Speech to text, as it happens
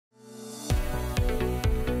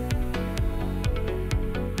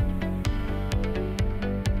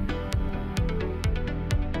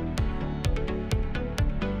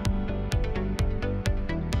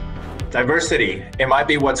Diversity, it might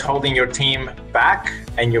be what's holding your team back,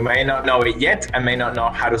 and you may not know it yet and may not know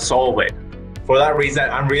how to solve it. For that reason,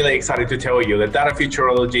 I'm really excited to tell you that Data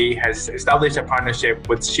Futurology has established a partnership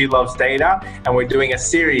with She Loves Data, and we're doing a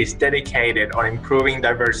series dedicated on improving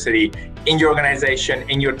diversity in your organization,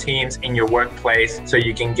 in your teams, in your workplace, so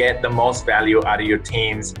you can get the most value out of your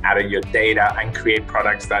teams, out of your data, and create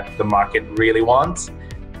products that the market really wants.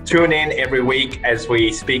 Tune in every week as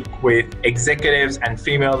we speak with executives and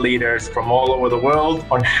female leaders from all over the world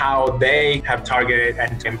on how they have targeted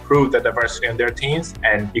and improved the diversity in their teams,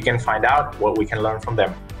 and you can find out what we can learn from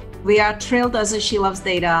them. We are thrilled as She Loves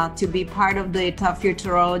Data to be part of the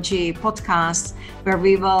Futurology podcast, where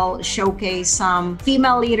we will showcase some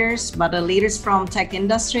female leaders, but the leaders from tech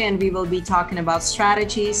industry, and we will be talking about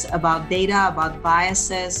strategies, about data, about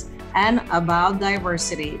biases, and about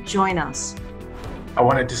diversity. Join us. I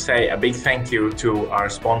wanted to say a big thank you to our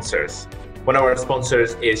sponsors. One of our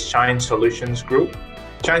sponsors is Shine Solutions Group.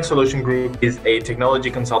 Shine Solution Group is a technology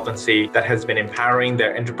consultancy that has been empowering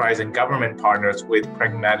their enterprise and government partners with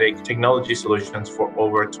pragmatic technology solutions for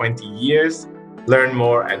over 20 years. Learn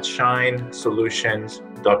more at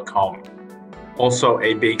shinesolutions.com. Also,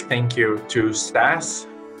 a big thank you to SAS,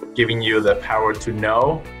 giving you the power to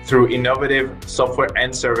know. Through innovative software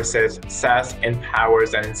and services, SAS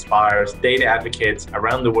empowers and inspires data advocates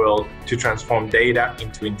around the world to transform data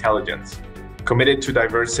into intelligence. Committed to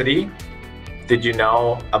diversity. Did you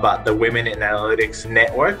know about the Women in Analytics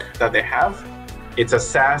network that they have? It's a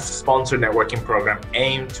SAS-sponsored networking program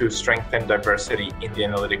aimed to strengthen diversity in the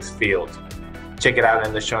analytics field. Check it out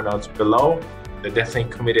in the show notes below. They're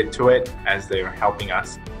definitely committed to it as they are helping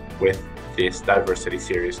us with this diversity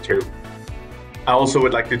series too. I also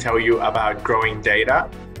would like to tell you about Growing Data.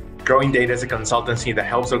 Growing Data is a consultancy that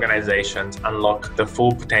helps organizations unlock the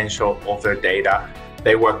full potential of their data.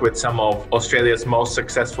 They work with some of Australia's most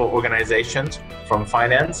successful organizations from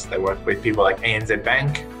finance. They work with people like ANZ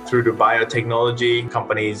Bank, through to biotechnology,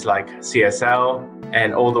 companies like CSL,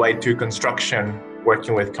 and all the way to construction,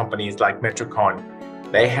 working with companies like Metrocon.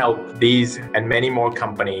 They help these and many more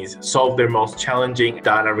companies solve their most challenging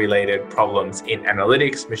data-related problems in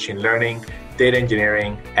analytics, machine learning, data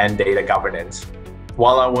engineering, and data governance.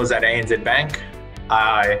 While I was at ANZ Bank,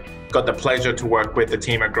 I got the pleasure to work with the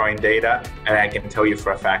team at Growing Data, and I can tell you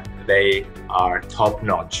for a fact they are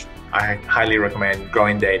top-notch. I highly recommend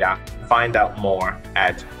Growing Data. Find out more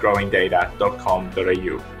at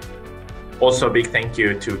growingdata.com.au. Also, a big thank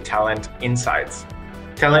you to Talent Insights.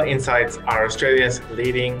 Talent Insights are Australia's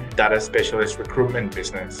leading data specialist recruitment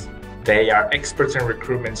business. They are experts in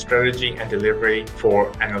recruitment strategy and delivery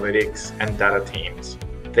for analytics and data teams.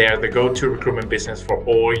 They are the go-to recruitment business for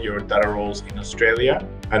all your data roles in Australia,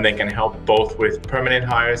 and they can help both with permanent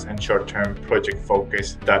hires and short-term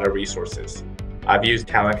project-focused data resources. I've used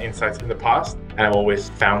Talent Insights in the past, and I've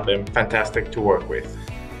always found them fantastic to work with.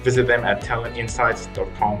 Visit them at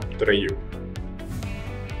talentinsights.com.au.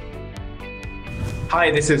 Hi,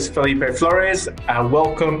 this is Felipe Flores.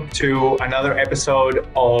 Welcome to another episode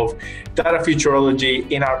of Data Futurology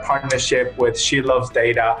in our partnership with She Loves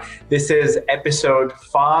Data. This is episode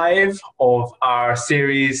 5 of our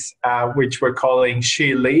series, which we're calling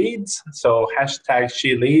She Leads. So hashtag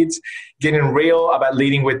She Leads, getting real about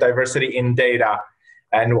leading with diversity in data.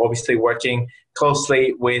 And obviously working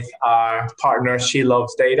closely with our partner, She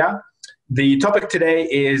Loves Data. The topic today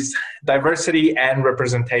is diversity and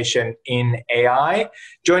representation in AI.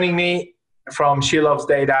 Joining me from She Loves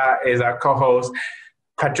Data is our co-host,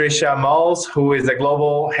 Patricia Mulles, who is the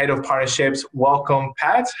Global Head of Partnerships. Welcome,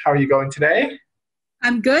 Pat. How are you going today?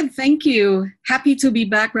 I'm good, thank you. Happy to be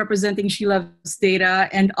back representing She Loves Data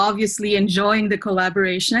and obviously enjoying the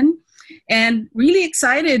collaboration. And really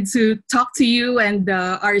excited to talk to you and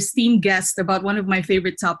our esteemed guest about one of my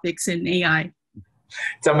favorite topics in AI.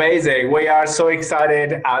 It's amazing. We are so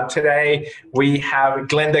excited. Today, we have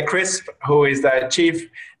Glenda Crisp, who is the Chief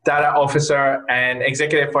Data Officer and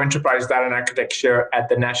Executive for Enterprise Data and Architecture at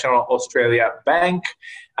the National Australia Bank.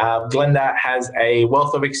 Glenda has a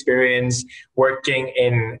wealth of experience working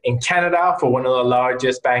in Canada for one of the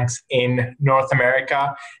largest banks in North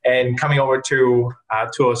America, and coming over to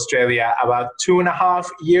Australia about 2.5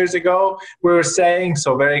 years ago, we were saying.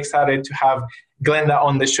 So very excited to have Glenda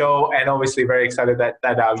on the show, and obviously very excited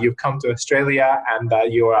that you've come to Australia and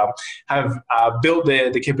that you have built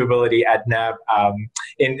the capability at NAB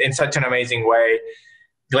in such an amazing way.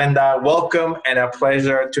 Glenda, welcome, and a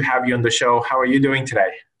pleasure to have you on the show. How are you doing today?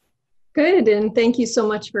 Good, and thank you so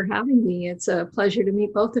much for having me. It's a pleasure to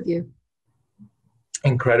meet both of you.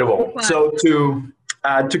 Incredible. So to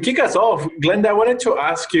To kick us off, Glenda, I wanted to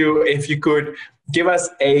ask you if you could give us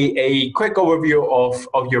a quick overview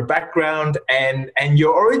of your background and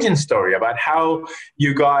your origin story about how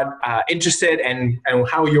you got interested and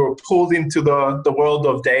how you were pulled into the world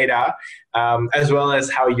of data, as well as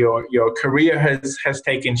how your career has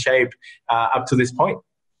taken shape up to this point.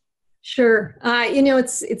 Sure.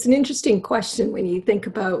 It's an interesting question when you think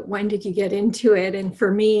about when did you get into it. And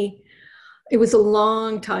for me, it was a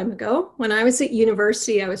long time ago. When I was at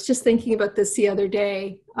university, I was just thinking about this the other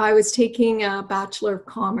day. I was taking a Bachelor of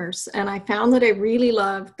Commerce, and I found that I really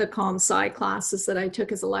loved the comp-sci classes that I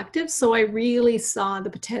took as electives. So I really saw the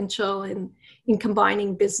potential in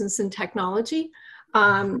combining business and technology.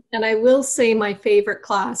 And I will say my favorite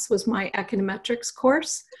class was my econometrics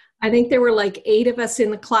course. I think there were like 8 of us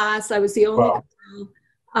in the class. I was the only girl.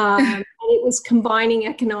 It was combining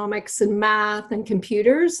economics and math and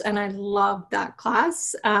computers, and I loved that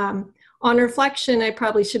class. On reflection, I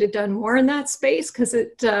probably should have done more in that space because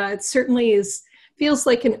it certainly feels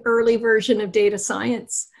like an early version of data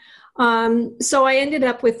science. So I ended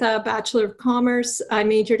up with a Bachelor of Commerce. I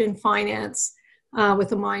majored in finance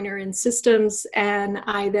with a minor in systems, and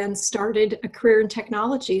I then started a career in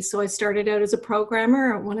technology. So I started out as a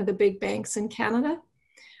programmer at one of the big banks in Canada.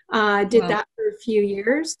 Did that for a few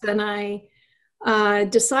years. Then I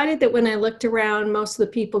decided that when I looked around, most of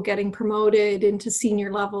the people getting promoted into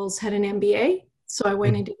senior levels had an MBA. So I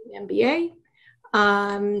went into an MBA.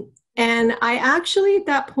 And I actually at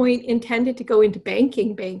that point intended to go into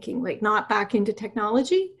banking, like not back into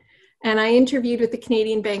technology. And I interviewed with the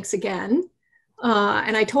Canadian banks again.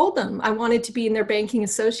 And I told them I wanted to be in their banking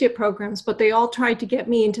associate programs, but they all tried to get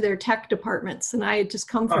me into their tech departments. And I had just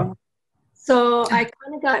come from So I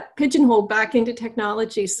kind of got pigeonholed back into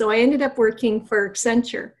technology. So I ended up working for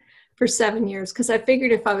Accenture for 7 years because I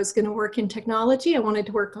figured if I was going to work in technology, I wanted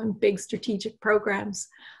to work on big strategic programs.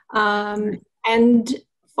 And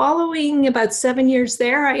following about 7 years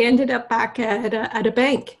there, I ended up back at a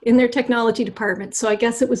bank in their technology department. So I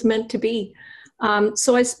guess it was meant to be.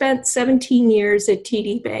 So I spent 17 years at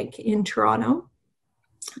TD Bank in Toronto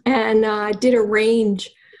and did a range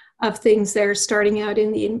of things there, starting out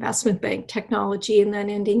in the investment bank technology and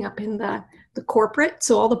then ending up in the corporate.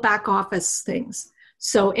 So all the back office things.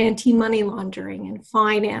 So anti-money laundering and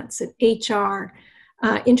finance and HR,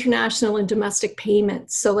 international and domestic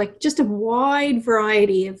payments. So like just a wide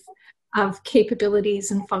variety of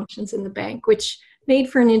capabilities and functions in the bank, which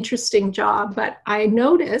made for an interesting job. But I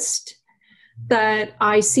noticed that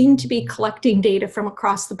I seemed to be collecting data from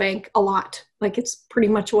across the bank a lot. Like it's pretty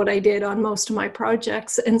much what I did on most of my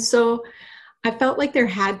projects. And so I felt like there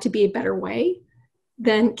had to be a better way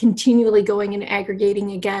than continually going and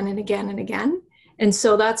aggregating again and again and again. And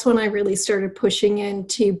so that's when I really started pushing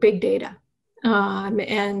into big data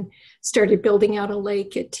and started building out a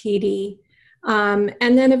lake at TD. And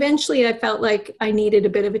then eventually I felt like I needed a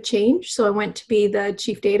bit of a change. So I went to be the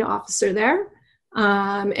chief data officer there.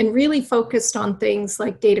 And really focused on things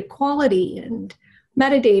like data quality and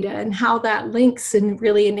metadata and how that links and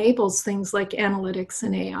really enables things like analytics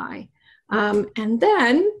and AI. And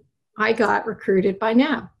then I got recruited by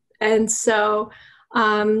NAB. And so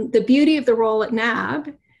the beauty of the role at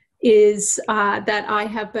NAB is that I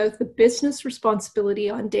have both the business responsibility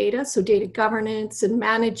on data, so data governance and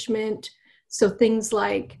management, so things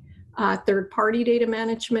like third-party data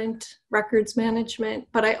management, records management,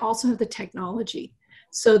 but I also have the technology.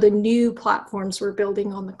 So the new platforms we're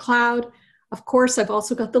building on the cloud. Of course, I've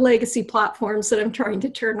also got the legacy platforms that I'm trying to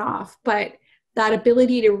turn off, but that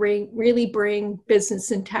ability to really bring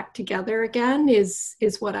business and tech together again is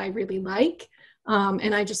what I really like.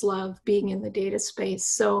 And I just love being in the data space.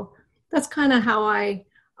 So that's kind of how I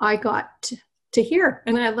got to here.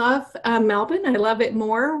 And I love Melbourne. I love it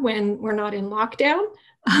more when we're not in lockdown.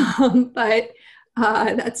 But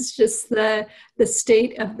that's just the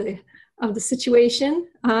state of the situation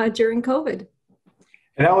during COVID.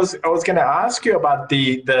 And I was going to ask you about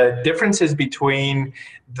the differences between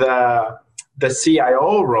the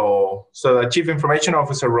CIO role, so the Chief Information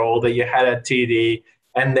Officer role that you had at TD,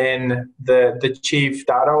 and then the Chief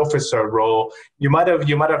Data Officer role. You might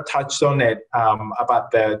have touched on it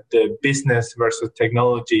about the business versus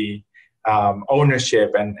technology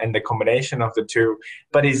ownership and the combination of the two.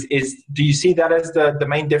 But do you see that as the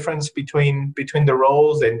main difference between the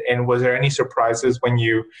roles? And was there any surprises when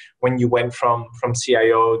you went from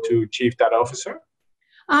CIO to Chief Data Officer?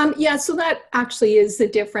 Yeah, so that actually is the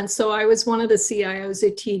difference. So I was one of the CIOs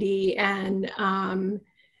at TD and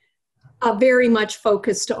very much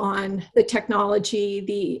focused on the technology,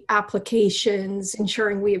 the applications,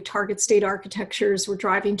 ensuring we have target state architectures, we're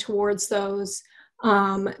driving towards those.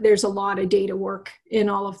 There's a lot of data work in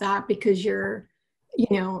all of that because you're,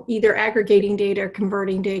 either aggregating data,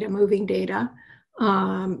 converting data, moving data,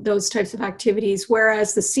 those types of activities.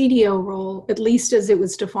 Whereas the CDO role, at least as it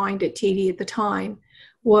was defined at TD at the time,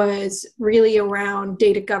 was really around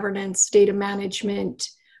data governance, data management,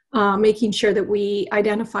 making sure that we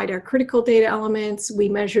identified our critical data elements, we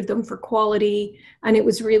measured them for quality, and it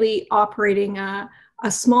was really operating a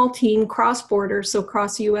small team cross-border, so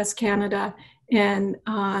across US, Canada, and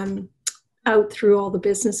out through all the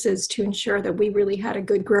businesses to ensure that we really had a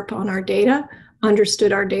good grip on our data,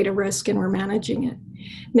 understood our data risk, and were managing it.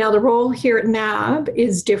 Now, the role here at NAB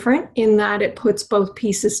is different in that it puts both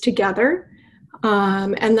pieces together.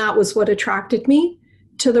 And that was what attracted me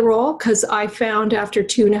to the role, because I found after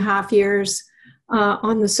 2.5 years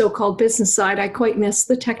on the so-called business side, I quite missed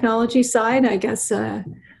the technology side. I guess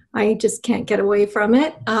I just can't get away from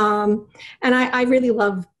it. And I really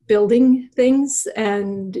love building things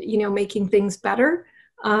and, making things better.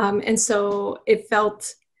 And so it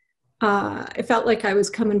felt like I was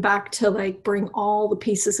coming back to bring all the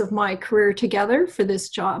pieces of my career together for this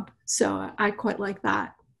job. So I quite like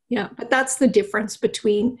that. Yeah, but that's the difference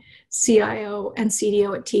between CIO and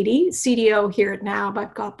CDO at TD. CDO here at NAB,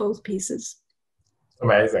 I've got both pieces.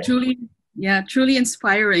 Amazing. Truly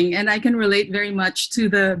inspiring. And I can relate very much to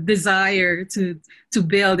the desire to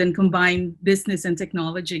build and combine business and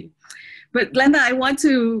technology. But Glenda, I want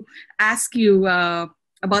to ask you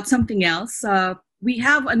about something else. We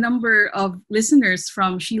have a number of listeners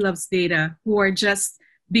from She Loves Data who are just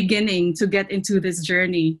beginning to get into this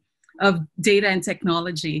journey of data and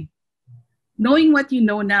technology. Knowing what you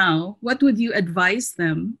know now, what would you advise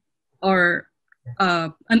them, or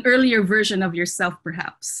an earlier version of yourself,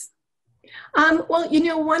 perhaps? Well,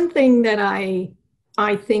 one thing that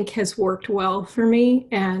I think has worked well for me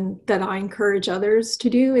and that I encourage others to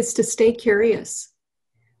do is to stay curious.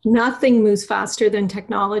 Nothing moves faster than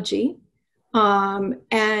technology.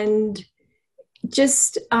 And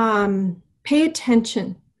just pay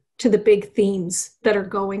attention to the big themes that are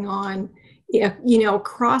going on,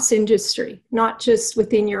 across industry, not just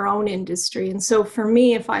within your own industry. And so for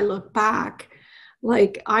me, if I look back,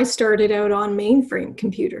 I started out on mainframe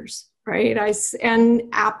computers, right? And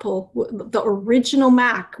Apple, the original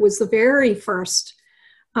Mac was the very first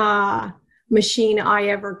machine I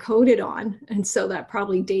ever coded on. And so that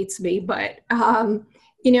probably dates me, but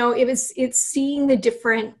it's seeing the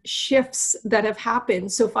different shifts that have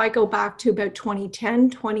happened. So if I go back to about 2010,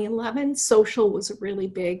 2011, social was a really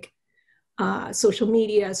big, social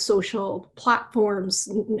media, social platforms,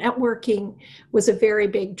 networking was a very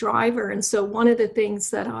big driver. And so one of the things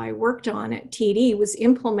that I worked on at TD was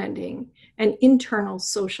implementing an internal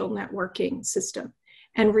social networking system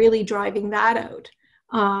and really driving that out.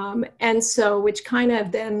 And so, which kind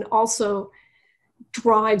of then also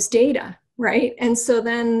drives data. Right. And so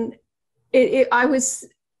then I was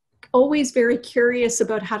always very curious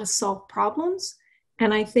about how to solve problems.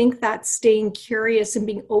 And I think that staying curious and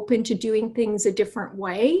being open to doing things a different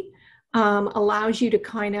way allows you to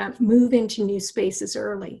kind of move into new spaces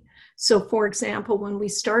early. So, for example, when we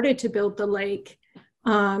started to build the lake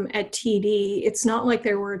at TD, it's not like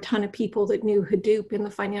there were a ton of people that knew Hadoop in the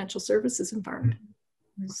financial services environment.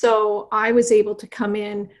 So I was able to come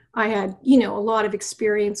in. I had, a lot of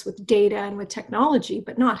experience with data and with technology,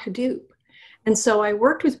 but not Hadoop. And so I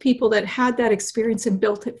worked with people that had that experience and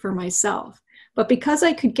built it for myself. But because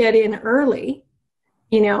I could get in early,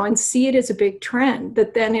 and see it as a big trend,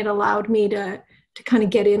 that then it allowed me to kind of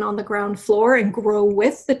get in on the ground floor and grow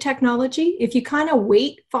with the technology. If you kind of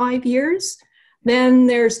wait 5 years, then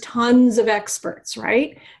there's tons of experts,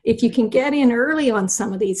 right? If you can get in early on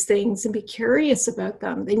some of these things and be curious about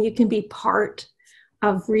them, then you can be part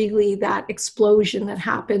of really that explosion that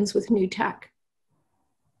happens with new tech.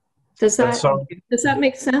 Does that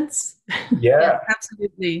make sense? Yeah,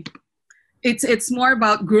 absolutely. It's more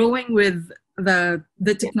about growing with the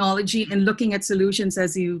technology and looking at solutions,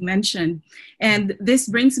 as you mentioned. And this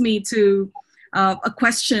brings me to a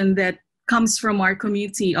question that comes from our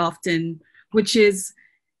community often, which is,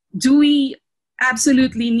 do we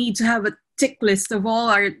absolutely need to have a tick list of all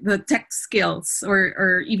the tech skills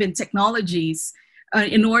or even technologies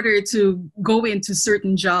in order to go into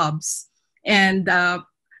certain jobs? And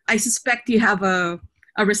I suspect you have a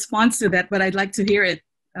response to that, but I'd like to hear it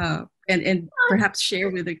and perhaps share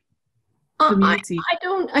with the community.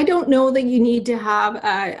 I don't know that you need to have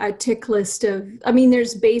a tick list of,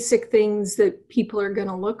 there's basic things that people are going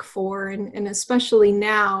to look for. And especially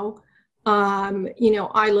now,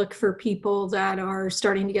 I look for people that are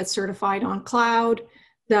starting to get certified on cloud,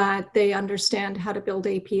 that they understand how to build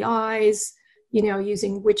APIs,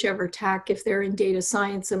 using whichever tech. If they're in data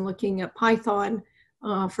science, I'm looking at Python.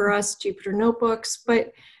 For us, Jupyter Notebooks.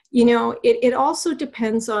 But, it also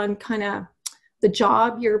depends on kind of the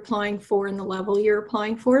job you're applying for and the level you're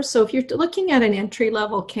applying for. So if you're looking at an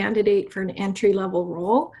entry-level candidate for an entry-level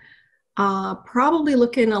role, probably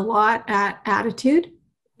looking a lot at attitude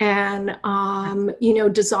and,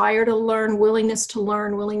 desire to learn, willingness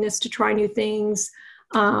to try new things.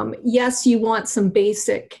 Yes, you want some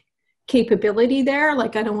basic capability there.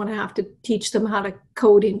 Like, I don't want to have to teach them how to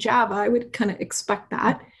code in Java. I would kind of expect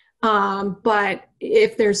that. But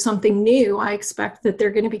if there's something new, I expect that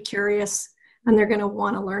they're going to be curious and they're going to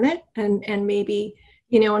want to learn it and maybe,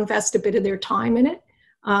 invest a bit of their time in it.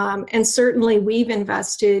 And certainly we've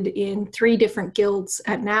invested in 3 different guilds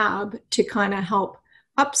at NAB to kind of help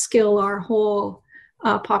upskill our whole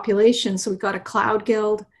population. So we've got a cloud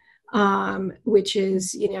guild, which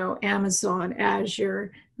is, Amazon,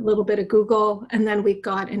 Azure, a little bit of Google, and then we've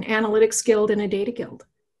got an analytics guild and a data guild.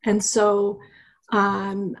 And so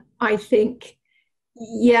I think,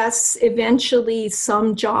 yes, eventually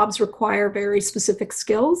some jobs require very specific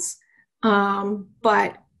skills,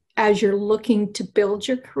 but as you're looking to build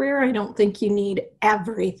your career, I don't think you need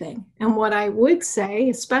everything. And what I would say,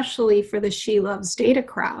 especially for the She Loves Data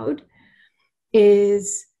crowd,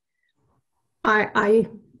 is I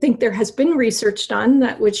think there has been research done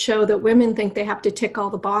that would show that women think they have to tick all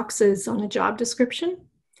the boxes on a job description,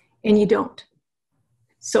 and you don't.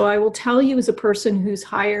 So I will tell you, as a person who's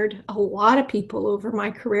hired a lot of people over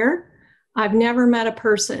my career, I've never met a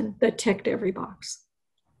person that ticked every box.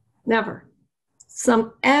 Never.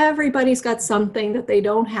 Everybody's got something that they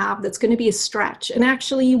don't have that's going to be a stretch. And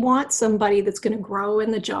actually, you want somebody that's going to grow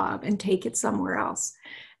in the job and take it somewhere else.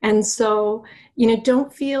 And so,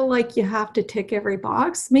 don't feel like you have to tick every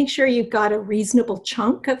box. Make sure you've got a reasonable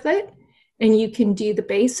chunk of it and you can do the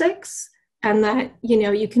basics, and that,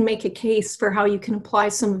 you can make a case for how you can apply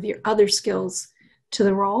some of your other skills to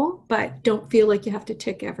the role, but don't feel like you have to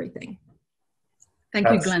tick everything. Thank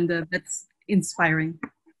you, Glenda. That's inspiring.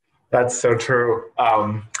 That's so true.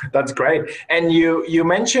 That's great. And you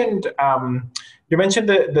mentioned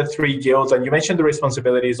the 3 guilds, and you mentioned the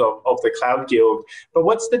responsibilities of the Cloud Guild. But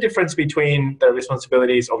what's the difference between the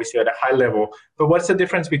responsibilities, obviously at a high level, but what's the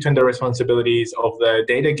difference between the responsibilities of the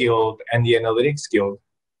Data Guild and the Analytics Guild?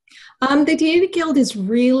 The Data Guild is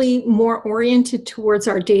really more oriented towards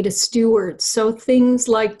our data stewards. So things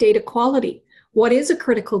like data quality. What is a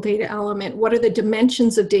critical data element? What are the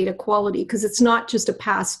dimensions of data quality? Because it's not just a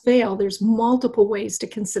pass-fail. There's multiple ways to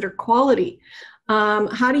consider quality.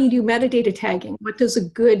 How do you do metadata tagging? What does a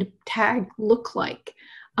good tag look like?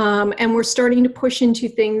 And we're starting to push into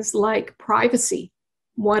things like privacy.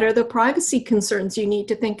 What are the privacy concerns you need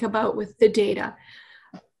to think about with the data?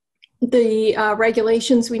 The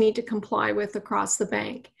regulations we need to comply with across the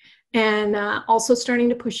bank, and also starting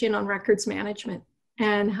to push in on records management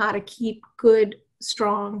and how to keep good,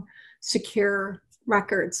 strong, secure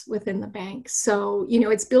records within the bank. So,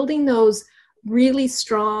 it's building those really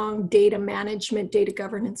strong data management, data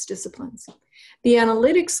governance disciplines. The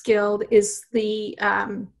Analytics Guild is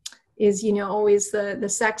always the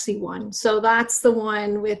sexy one. So that's the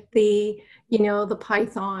one with the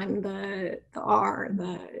Python, the R,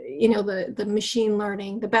 the machine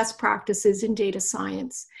learning, the best practices in data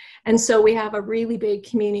science. And so we have a really big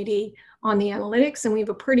community on the analytics, and we have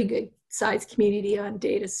a pretty good sized community on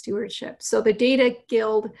data stewardship. So the Data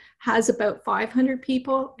Guild has about 500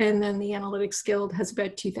 people, and then the Analytics Guild has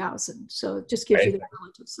about 2,000. So it just gives you the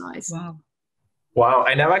relative size. Wow,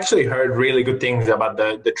 and I've actually heard really good things about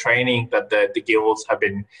the training that the guilds have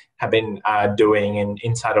been doing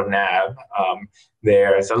inside of NAB.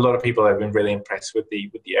 There's a lot of people that have been really impressed with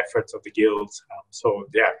the efforts of the guilds. So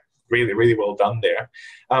yeah, really, really well done there.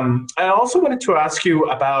 I also wanted to ask you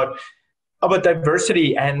about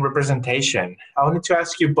diversity and representation. I wanted to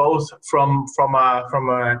ask you both from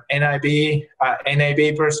a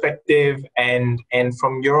NIB perspective and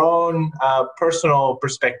from your own personal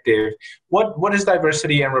perspective. What does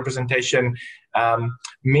diversity and representation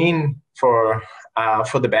mean for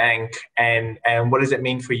the bank, and what does it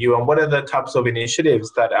mean for you, and what are the types of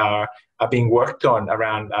initiatives that are being worked on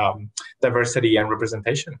around diversity and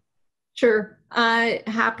representation? Sure.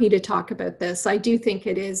 Happy to talk about this. I do think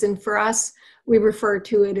it is. And for us, we refer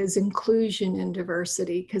to it as inclusion and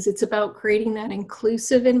diversity because it's about creating that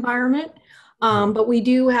inclusive environment. But we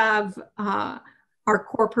do have our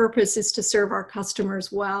core purpose is to serve our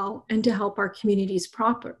customers well and to help our communities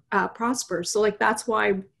prosper. So that's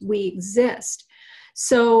why we exist.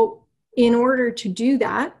 So in order to do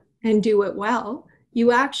that and do it well,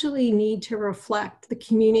 you actually need to reflect the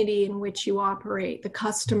community in which you operate, the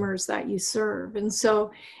customers that you serve. And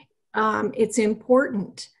so it's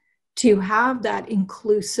important to have that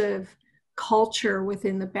inclusive culture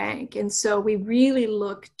within the bank. And so we really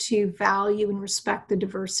look to value and respect the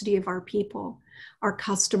diversity of our people, our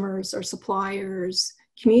customers, our suppliers,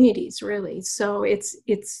 communities, really. So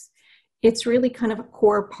it's really kind of a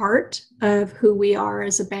core part of who we are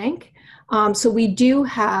as a bank. So we do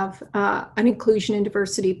have an inclusion and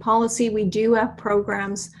diversity policy. We do have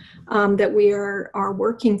programs that we are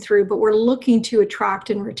working through, but we're looking to attract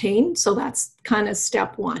and retain. So that's kind of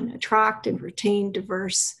step one: attract and retain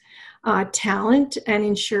diverse talent and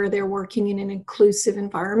ensure they're working in an inclusive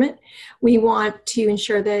environment. We want to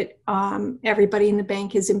ensure that everybody in the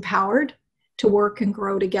bank is empowered to work and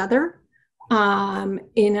grow together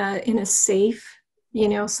in a safe,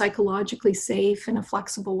 psychologically safe and a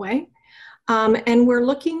flexible way. And we're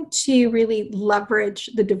looking to really leverage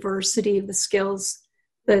the diversity of the skills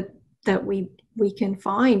that we can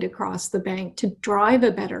find across the bank to drive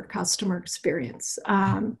a better customer experience.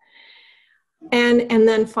 And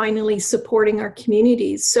then finally, supporting our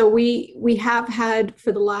communities. So we have had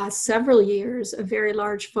for the last several years a very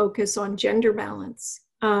large focus on gender balance.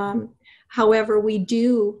 However, we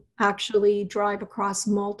do actually drive across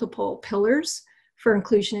multiple pillars for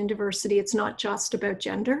inclusion and diversity. It's not just about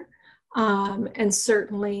gender. And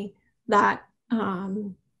certainly that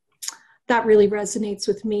really resonates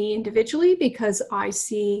with me individually because I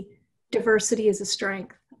see diversity as a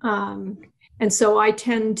strength. And so I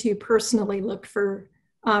tend to personally look for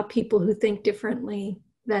people who think differently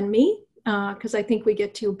than me, because I think we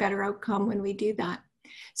get to a better outcome when we do that.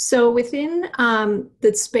 So within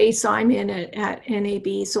the space I'm in at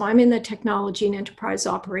NAB, so I'm in the technology and enterprise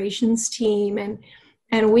operations team,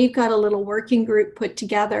 and we've got a little working group put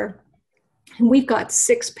together, and we've got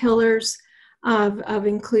 6 pillars of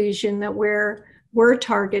inclusion that we're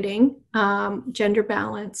targeting: gender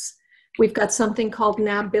balance. We've got something called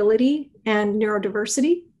NABility and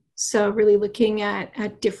neurodiversity. So really looking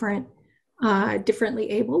at differently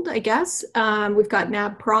abled, I guess. We've got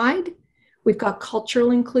NAB Pride. We've got cultural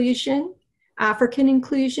inclusion, African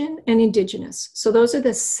inclusion, and Indigenous. So those are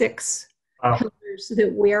the 6 pillars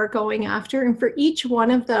that we are going after. And for each one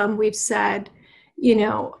of them, we've said,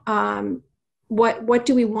 what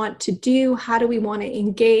do we want to do? How do we want to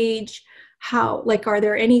engage? Are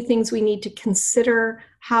there any things we need to consider?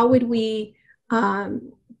 How would we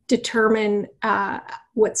determine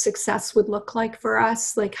what success would look like for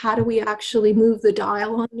us? How do we actually move the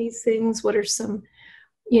dial on these things? What are some,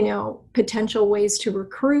 potential ways to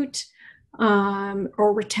recruit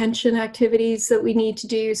or retention activities that we need to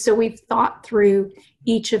do? So we've thought through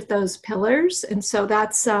each of those pillars. And so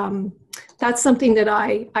that's something that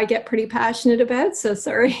I get pretty passionate about. So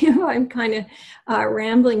sorry, I'm kind of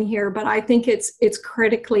rambling here, but I think it's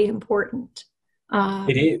critically important.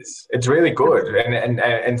 It is. It's really good, and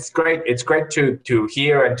it's great. It's great to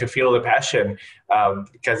hear and to feel the passion,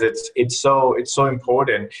 because it's so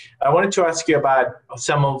important. I wanted to ask you about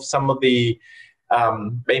some of the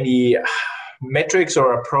maybe metrics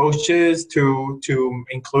or approaches to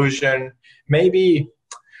inclusion.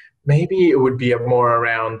 Maybe it would be more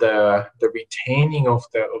around the retaining of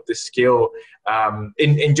the skill.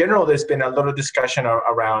 In general, there's been a lot of discussion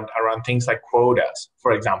around things like quotas,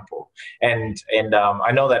 for example, and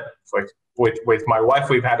I know that with my wife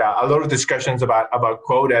we've had a lot of discussions about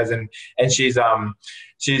quotas, and she's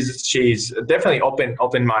definitely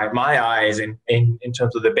opened my eyes in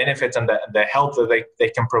terms of the benefits and the help that they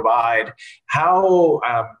can provide. How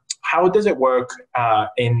does it work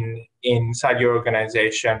inside your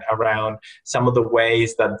organization around some of the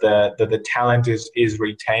ways that the talent is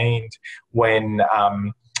retained when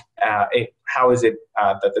how is it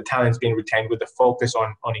that the talent is being retained with the focus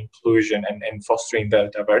on inclusion and fostering the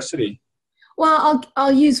diversity? Well,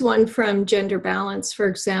 I'll use one from gender balance, for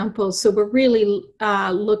example. So we're really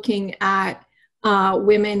looking at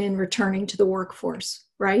women in returning to the workforce,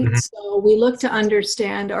 right? Mm-hmm. So we look to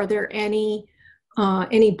understand, are there any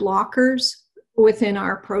blockers within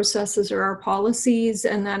our processes or our policies,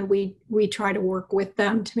 and then we try to work with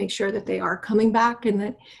them to make sure that they are coming back and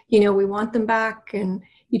that we want them back, and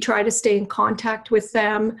you try to stay in contact with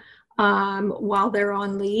them while they're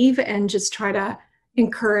on leave and just try to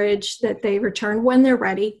encourage that they return when they're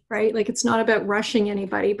ready, right? It's not about rushing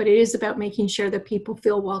anybody, but it is about making sure that people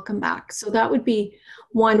feel welcome back. So that would be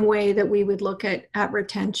one way that we would look at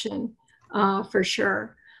retention for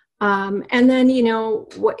sure. And then,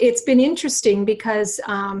 it's been interesting because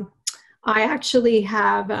I actually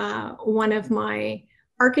have one of my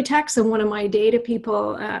architects and one of my data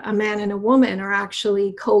people, a man and a woman, are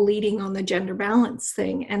actually co-leading on the gender balance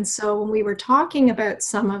thing. And so when we were talking about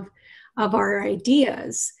some of our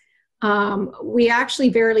ideas, we actually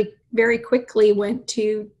very quickly went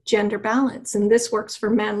to gender balance. And this works for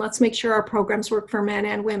men. Let's make sure our programs work for men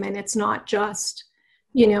and women. It's not just,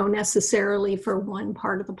 necessarily for one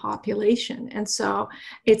part of the population. And so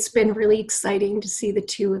it's been really exciting to see the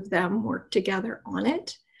two of them work together on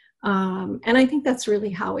it. And I think that's really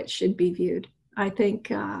how it should be viewed. I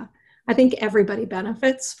think everybody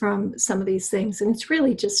benefits from some of these things. And it's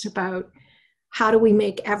really just about how do we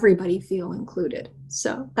make everybody feel included?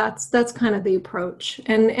 So that's kind of the approach.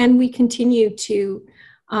 And we continue to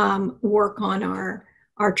work on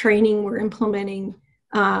our training. We're implementing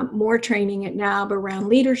more training at NAB around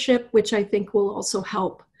leadership, which I think will also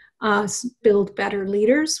help us build better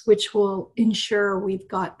leaders, which will ensure we've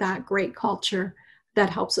got that great culture that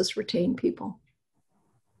helps us retain people.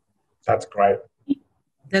 That's great.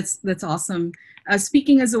 That's awesome.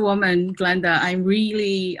 Speaking as a woman, Glenda, I'm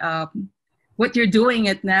really what you're doing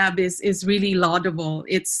at NAB is really laudable.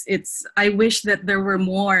 I wish that there were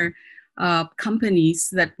more companies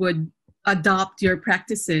that would adopt your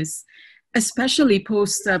practices, especially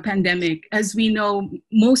post-pandemic. As we know,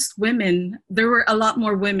 there were a lot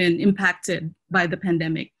more women impacted by the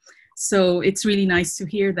pandemic. So it's really nice to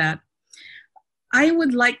hear that. I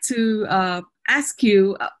would like to ask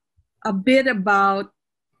you a bit about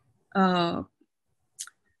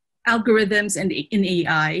algorithms in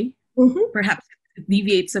AI. Mm-hmm. Perhaps it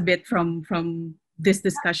deviates a bit from this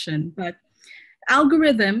discussion, but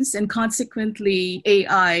algorithms and consequently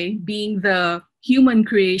AI, being the human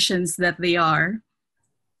creations that they are,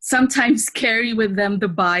 sometimes carry with them the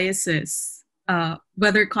biases,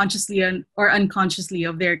 whether consciously or unconsciously,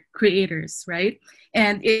 of their creators, right?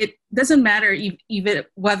 And it doesn't matter even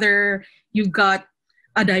whether you've got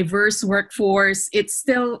a diverse workforce, it's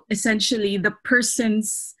still essentially the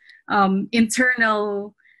person's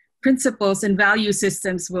internal principles and value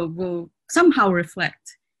systems will somehow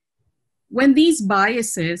reflect. When these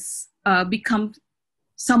biases become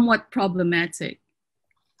somewhat problematic,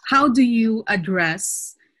 how do you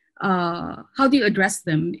address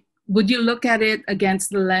them? Would you look at it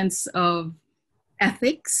against the lens of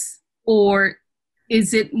ethics, or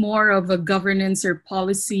is it more of a governance or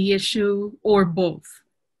policy issue, or both?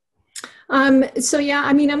 So yeah,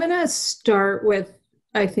 I'm going to start with,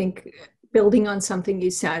 I think, building on something you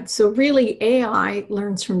said. So really, AI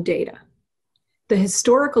learns from data. The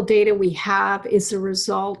historical data we have is a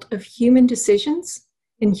result of human decisions,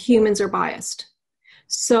 and humans are biased.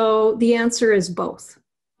 So the answer is both.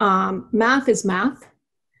 Math is math.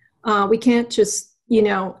 We can't just,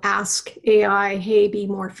 ask AI, hey, be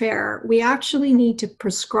more fair. We actually need to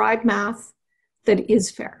prescribe math that is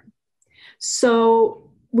fair. So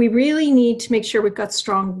we really need to make sure we've got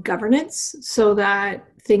strong governance so that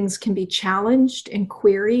things can be challenged and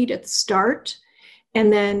queried at the start,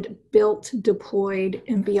 and then built, deployed,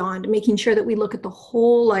 and beyond, making sure that we look at the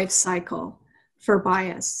whole life cycle for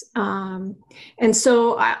bias. And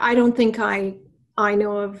so I don't think I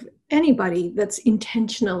know of anybody that's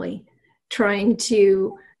intentionally trying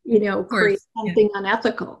to, create something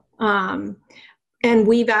unethical. And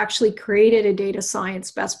we've actually created a data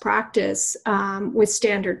science best practice with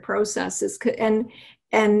standard processes.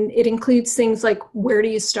 And it includes things like, where do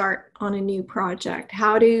you start on a new project?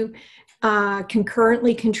 How to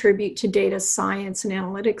concurrently contribute to data science and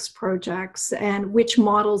analytics projects, and which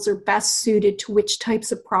models are best suited to which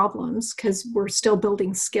types of problems, because we're still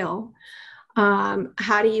building skill.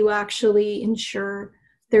 How do you actually ensure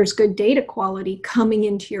there's good data quality coming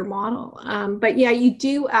into your model? But yeah, you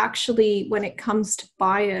do actually, when it comes to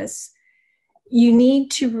bias, you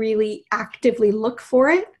need to really actively look for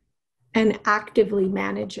it and actively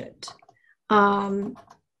manage it.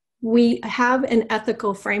 We have an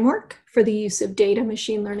ethical framework for the use of data,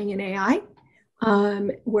 machine learning, and AI.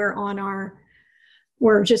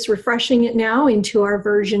 We're just refreshing it now into our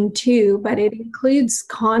version 2, but it includes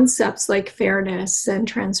concepts like fairness and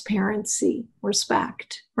transparency,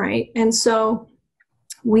 respect, right? And so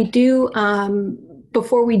we do,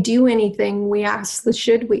 before we do anything, we ask the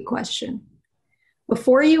should we question.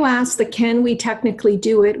 Before you ask the can we technically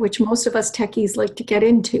do it, which most of us techies like to get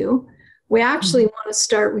into, we actually want to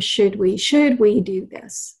start with should we do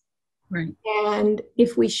this? Right. And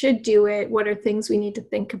if we should do it, what are things we need to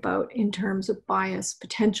think about in terms of bias,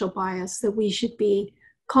 potential bias, that we should be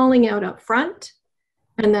calling out up front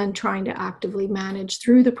and then trying to actively manage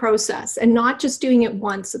through the process, and not just doing it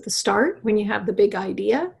once at the start when you have the big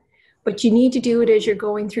idea, but you need to do it as you're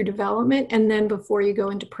going through development and then before you go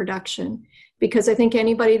into production. Because I think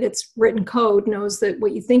anybody that's written code knows that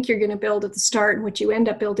what you think you're going to build at the start and what you end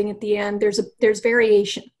up building at the end, there's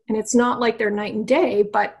variation. And it's not like they're night and day,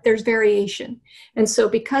 but there's variation. And so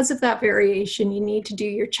because of that variation, you need to do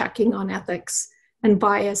your checking on ethics and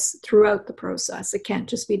bias throughout the process. It can't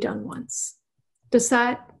just be done once. Does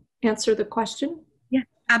that answer the question? Yeah,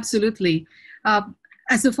 absolutely.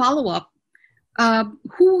 As a follow-up,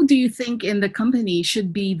 who do you think in the company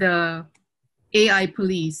should be the AI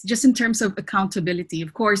police, just in terms of accountability?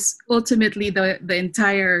 Of course, ultimately, the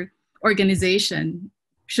entire organization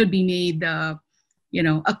should be made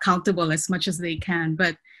accountable as much as they can.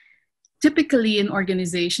 But typically in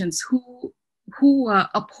organizations, who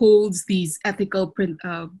upholds these ethical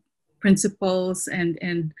principles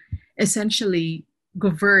and essentially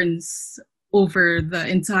governs over the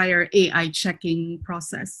entire AI checking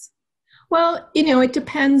process? Well, it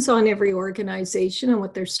depends on every organization and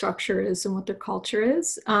what their structure is and what their culture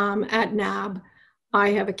is. At NAB,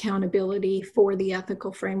 I have accountability for the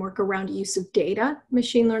ethical framework around use of data,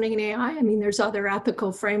 machine learning and AI. I mean, there's other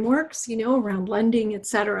ethical frameworks, around lending, et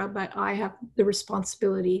cetera, but I have the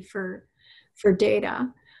responsibility for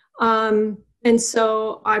data. And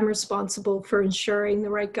so I'm responsible for ensuring the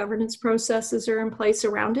right governance processes are in place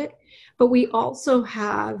around it. But we also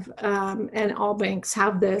have, and all banks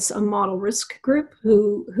have this, a model risk group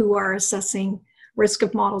who are assessing risk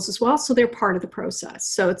of models as well. So they're part of the process.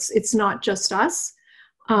 So it's not just us.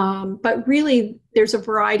 But really, there's a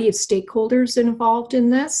variety of stakeholders involved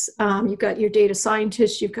in this. You've got your data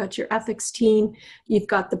scientists, you've got your ethics team, you've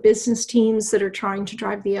got the business teams that are trying to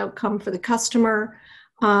drive the outcome for the customer.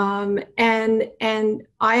 And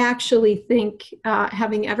I actually think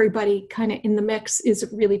having everybody kind of in the mix is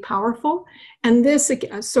really powerful. And this,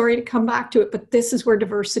 sorry to come back to it, but this is where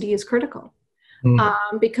diversity is critical.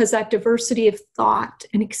 Because that diversity of thought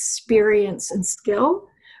and experience and skill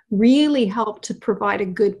really help to provide a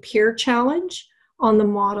good peer challenge on the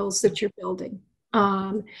models that you're building.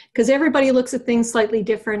 Because everybody looks at things slightly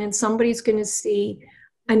different, and somebody's going to see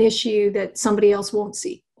an issue that somebody else won't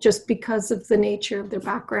see, just because of the nature of their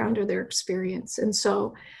background or their experience. And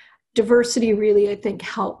so diversity really, I think,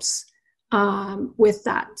 helps with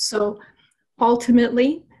that. So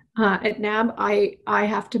ultimately, at NAB, I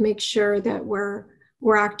have to make sure that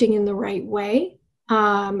we're acting in the right way.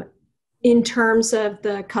 In terms of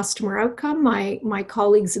the customer outcome, my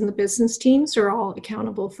colleagues in the business teams are all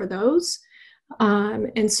accountable for those.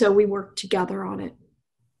 And so we work together on it.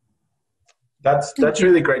 That's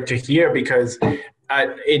really great to hear, because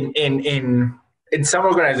in some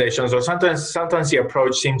organizations, or sometimes the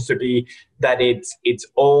approach seems to be that it's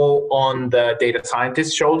all on the data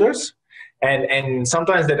scientists' shoulders, and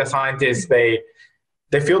sometimes data scientists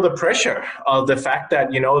they feel the pressure of the fact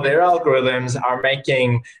that their algorithms are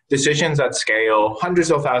making decisions at scale,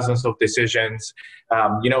 hundreds of thousands of decisions,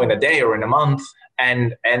 in a day or in a month,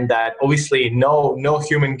 and that obviously no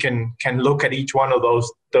human can look at each one of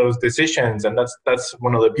those decisions, and that's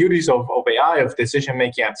one of the beauties of AI, of decision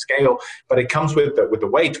making at scale. But it comes with the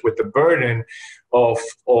weight, with the burden of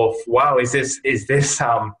wow, is this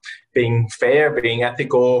being fair, being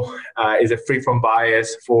ethical? Is it free from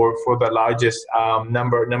bias for the largest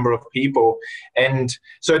number of people? And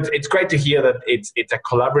so it's great to hear that it's a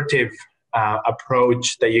collaborative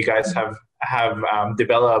approach that you guys have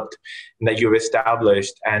developed and that you've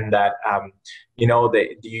established, and that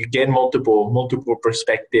that you get multiple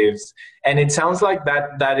perspectives. And it sounds like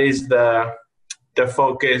that is the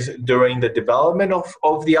focus during the development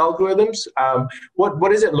of the algorithms.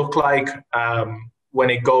 What does it look like when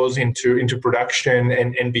it goes into production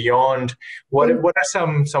and beyond? What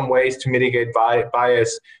are some ways to mitigate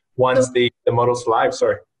bias once the model's live?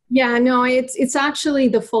 Sorry. Yeah, no, it's actually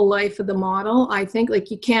the full life of the model. I think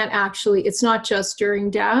you can't actually, it's not just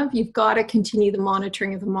during dev. You've got to continue the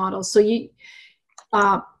monitoring of the model. So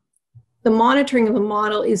the monitoring of the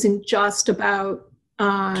model isn't just about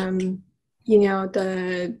the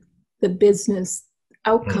business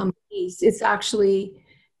outcome piece. It's actually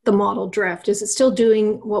the model drift. Is it still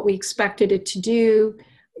doing what we expected it to do?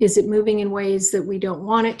 Is it moving in ways that we don't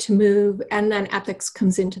want it to move? And then ethics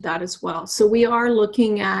comes into that as well. So we are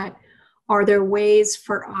looking at, are there ways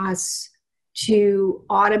for us to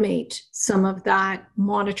automate some of that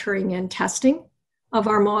monitoring and testing of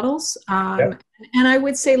our models? And I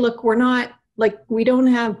would say, look, we're not, we don't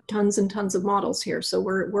have tons and tons of models here. So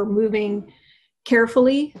we're moving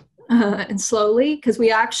carefully and slowly, because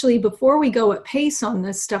we actually, before we go at pace on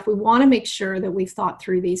this stuff, we want to make sure that we've thought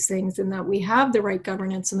through these things and that we have the right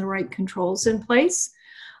governance and the right controls in place.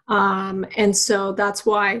 And so that's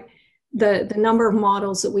why the number of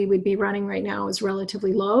models that we would be running right now is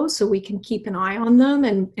relatively low, so we can keep an eye on them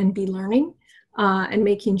and be learning and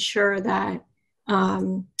making sure that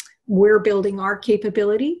we're building our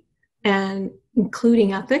capability and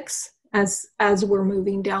including ethics as we're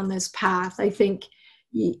moving down this path. I think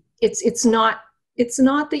it's not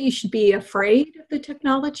that you should be afraid of the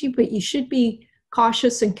technology, but you should be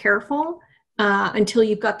cautious and careful until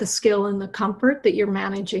you've got the skill and the comfort that you're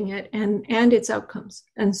managing it and its outcomes.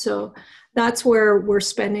 And so that's where we're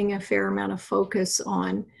spending a fair amount of focus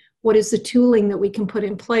on what is the tooling that we can put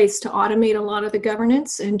in place to automate a lot of the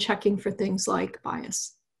governance and checking for things like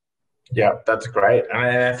bias. Yeah, that's great. And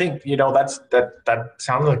I think, that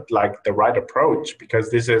sounds like the right approach,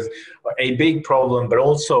 because this is a big problem, but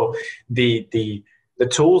also the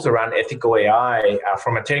tools around ethical AI,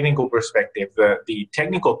 from a technical perspective, the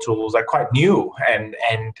technical tools are quite new, and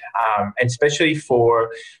especially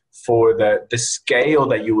for the scale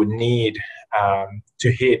that you would need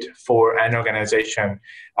to hit for an organization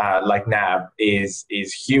like NAB is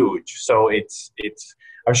huge. So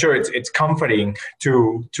I'm sure it's comforting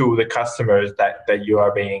to the customers that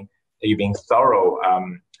you're being thorough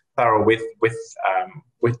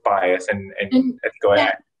with bias and ethical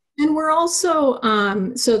AI. And we're also,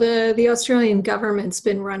 so the Australian government's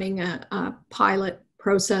been running a pilot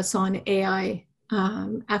process on AI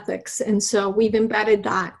ethics. And so we've embedded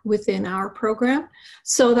that within our program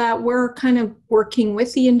so that we're kind of working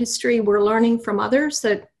with the industry. We're learning from others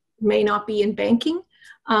that may not be in banking.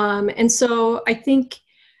 And so I think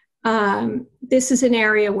this is an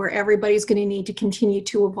area where everybody's going to need to continue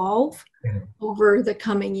to evolve over the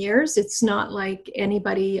coming years. It's not like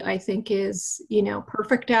anybody, I think, is,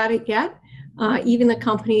 perfect at it yet. Even the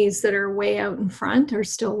companies that are way out in front are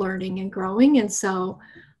still learning and growing. And so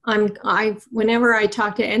whenever I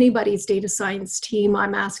talk to anybody's data science team,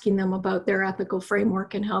 I'm asking them about their ethical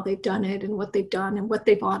framework and how they've done it and what they've done and what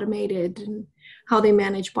they've automated and how they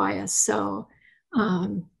manage bias. So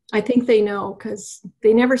I think they know, because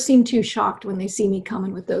they never seem too shocked when they see me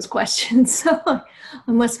coming with those questions. So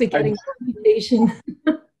I must be getting reputation.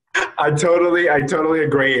 I totally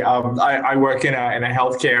agree. I work in a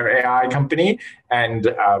healthcare AI company, and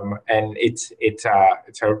it's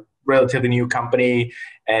a relatively new company,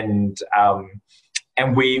 and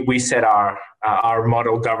we set our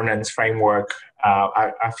model governance framework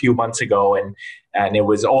a few months ago, and it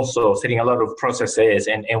was also setting a lot of processes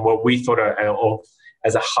and what we thought of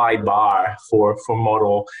as a high bar for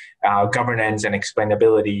model governance and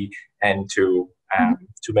explainability, and to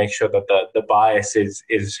make sure that the bias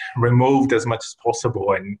is removed as much as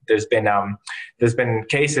possible. And there's been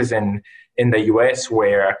cases in the US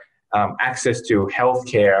where access to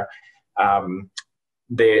healthcare,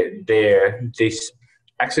 this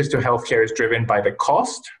access to healthcare is driven by the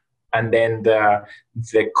cost, and then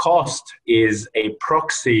the cost is a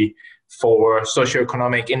proxy for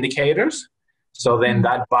socioeconomic indicators. So then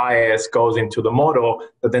that bias goes into the model,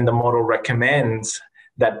 but then the model recommends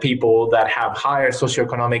that people that have higher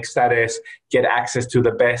socioeconomic status get access to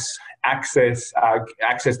the best access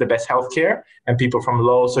the best healthcare, and people from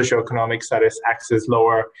low socioeconomic status access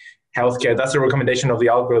lower healthcare. That's the recommendation of the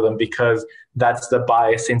algorithm, because that's the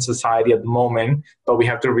bias in society at the moment. But we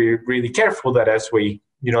have to be really careful that as we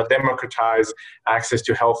democratize access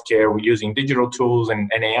to healthcare, we're using digital tools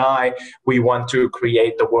and AI. We want to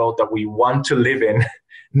create the world that we want to live in,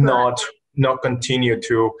 not continue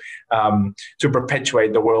to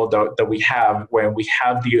perpetuate the world that we have, when we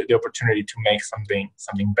have the opportunity to make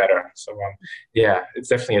something better. So it's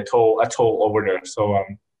definitely a toll over there. So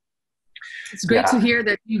it's great to hear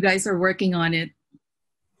that you guys are working on it.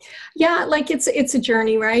 Yeah, like it's a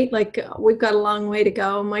journey, right? Like we've got a long way to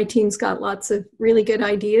go. My team's got lots of really good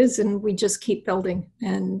ideas, and we just keep building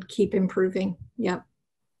and keep improving. Yep.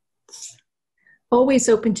 Always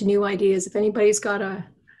open to new ideas. If anybody's got a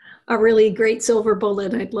really great silver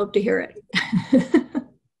bullet, I'd love to hear it.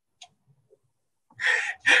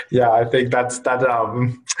 Yeah, I think that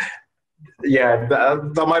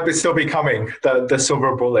might still be coming. The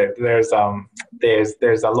silver bullet. There's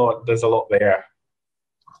a lot there.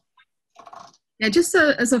 Yeah, just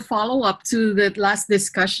as a follow-up to the last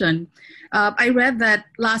discussion, I read that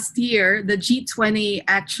last year the G20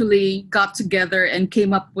 actually got together and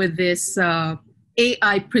came up with this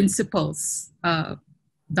AI principles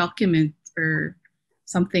document or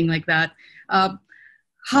something like that.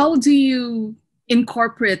 How do you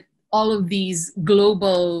incorporate all of these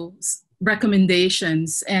global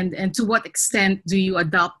recommendations, and to what extent do you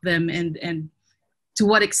adopt them, and to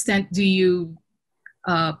what extent do you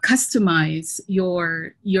customize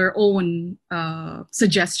your own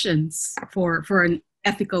suggestions for an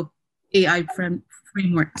ethical AI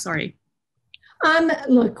framework? Sorry.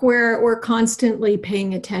 Look, we're constantly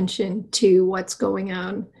paying attention to what's going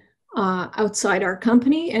on outside our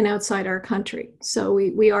company and outside our country. So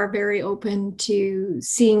we are very open to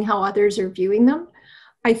seeing how others are viewing them.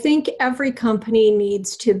 I think every company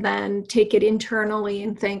needs to then take it internally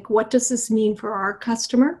and think, what does this mean for our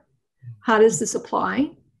customer? How does this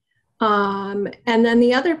apply? And then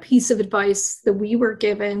the other piece of advice that we were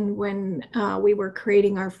given when we were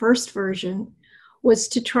creating our first version was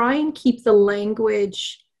to try and keep the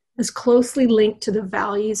language as closely linked to the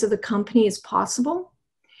values of the company as possible,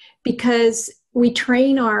 because we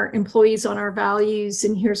train our employees on our values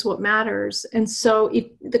and here's what matters. And so if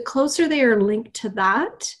the closer they are linked to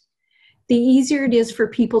that, the easier it is for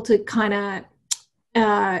people to kind of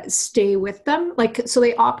stay with them. Like, so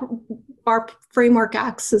our framework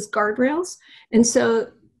acts as guardrails. And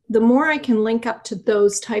so the more I can link up to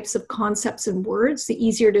those types of concepts and words, the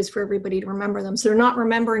easier it is for everybody to remember them. So they're not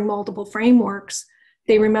remembering multiple frameworks,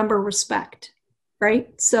 they remember respect, right?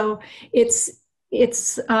 So I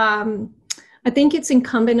think it's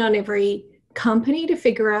incumbent on every company to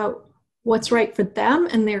figure out what's right for them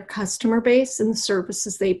and their customer base and the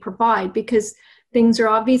services they provide, because things are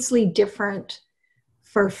obviously different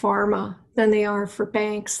for pharma than they are for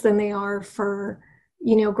banks, than they are for,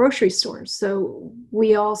 grocery stores. So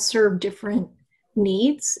we all serve different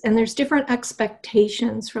needs and there's different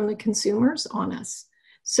expectations from the consumers on us.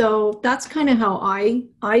 So that's kind of how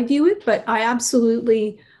I view it, but I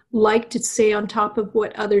absolutely like to stay on top of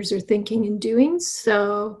what others are thinking and doing.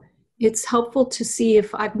 So it's helpful to see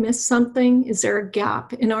if I've missed something. Is there a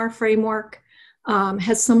gap in our framework?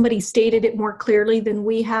 Has somebody stated it more clearly than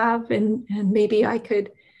we have? And maybe I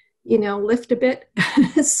could, lift a bit.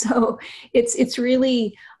 So it's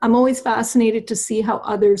really, I'm always fascinated to see how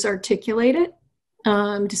others articulate it,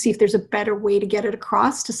 to see if there's a better way to get it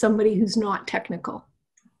across to somebody who's not technical.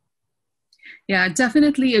 Yeah, I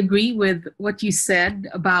definitely agree with what you said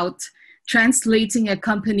about translating a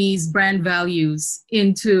company's brand values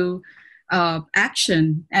into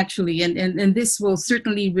action, actually, and this will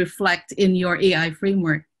certainly reflect in your AI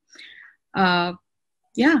framework.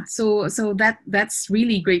 So that's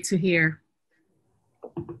really great to hear.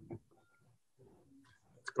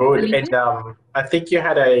 Good. Felipe? And I think you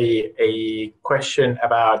had a question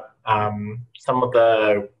about some of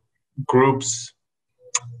the groups.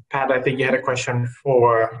 Pat, I think you had a question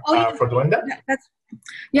for Glenda.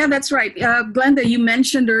 That's right. Glenda, you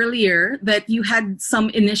mentioned earlier that you had some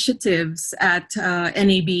initiatives at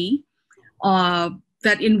NAB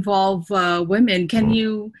that involve women. Can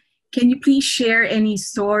you please share any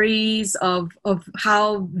stories of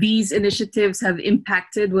how these initiatives have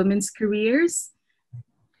impacted women's careers?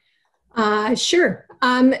 Sure.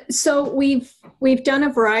 So we've done a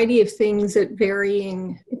variety of things at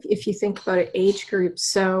varying, if you think about it, age groups.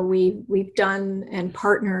 So we've done and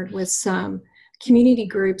partnered with some community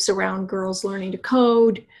groups around girls learning to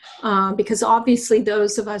code, because obviously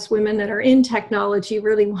those of us women that are in technology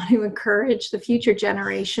really want to encourage the future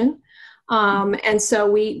generation. And so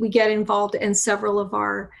we get involved, and several of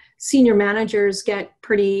our senior managers get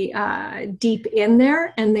pretty deep in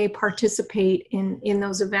there, and they participate in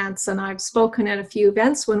those events. And I've spoken at a few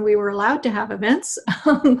events when we were allowed to have events.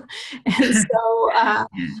 And so I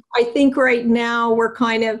think right now we're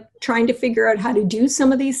kind of trying to figure out how to do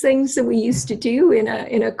some of these things that we used to do in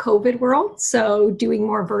a COVID world. So doing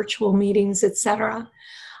more virtual meetings, et cetera.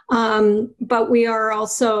 But we are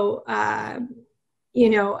also,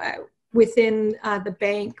 within the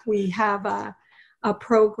bank, we have a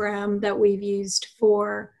program that we've used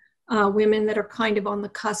for women that are kind of on the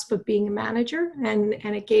cusp of being a manager, and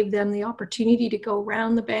it gave them the opportunity to go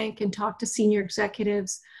around the bank and talk to senior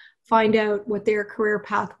executives, find out what their career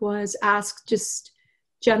path was, ask just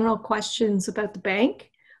general questions about the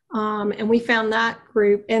bank. And we found that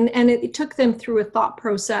group, and it took them through a thought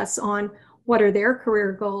process on what are their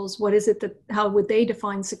career goals, what is it how would they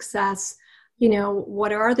define success,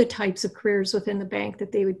 what are the types of careers within the bank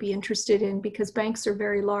that they would be interested in, because banks are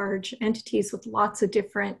very large entities with lots of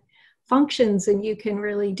different functions, and you can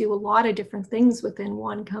really do a lot of different things within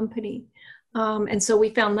one company. And so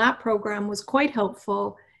we found that program was quite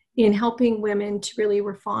helpful in helping women to really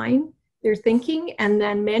refine their thinking. And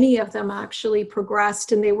then many of them actually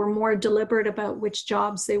progressed, and they were more deliberate about which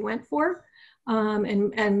jobs they went for.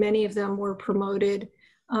 And many of them were promoted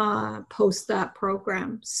post that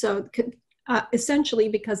program. So essentially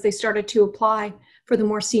because they started to apply for the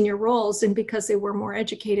more senior roles, and because they were more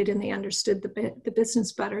educated and they understood the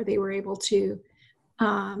business better, they were able to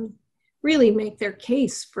really make their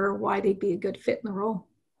case for why they'd be a good fit in the role.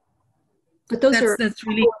 But those are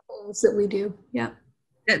really things that we do. Yeah.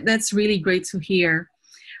 That's really great to hear.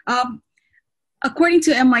 according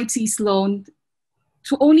to MIT Sloan,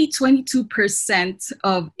 only 22%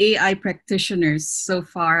 of AI practitioners so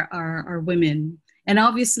far are women. And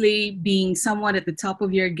obviously, being somewhat at the top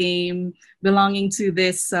of your game, belonging to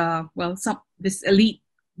this, this elite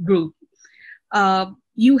group,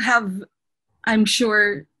 you have, I'm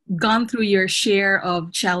sure, gone through your share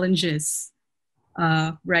of challenges,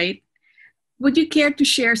 right? Would you care to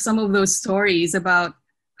share some of those stories about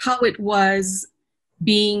how it was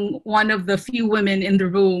being one of the few women in the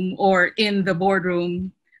room or in the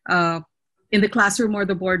boardroom, in the classroom or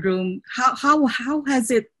the boardroom? How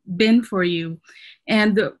has it been for you?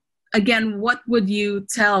 And again, what would you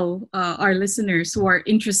tell our listeners who are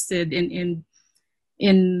interested in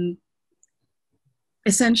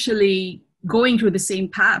essentially going through the same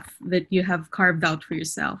path that you have carved out for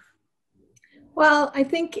yourself? Well, I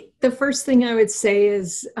think the first thing I would say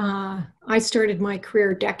is I started my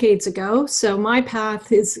career decades ago. So my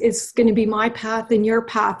path is going to be my path, and your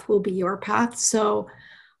path will be your path. So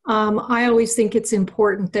I always think it's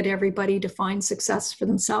important that everybody defines success for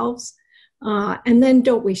themselves. And then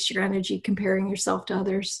don't waste your energy comparing yourself to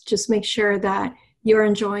others. Just make sure that you're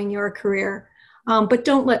enjoying your career. But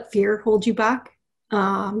don't let fear hold you back.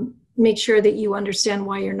 Make sure that you understand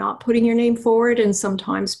why you're not putting your name forward. And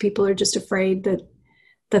sometimes people are just afraid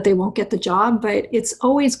that they won't get the job, but it's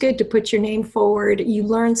always good to put your name forward. You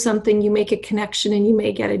learn something, you make a connection, and you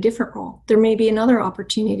may get a different role. There may be another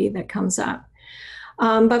opportunity that comes up.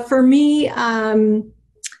 But for me,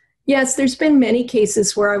 yes, there's been many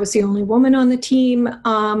cases where I was the only woman on the team.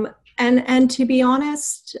 And to be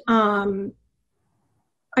honest, I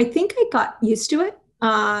think I got used to it.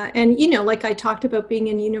 And, like I talked about being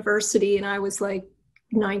in university, and I was like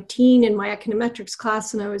 19 in my econometrics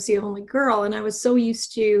class, and I was the only girl. And I was so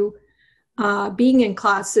used to being in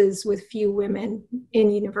classes with few women in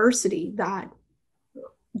university that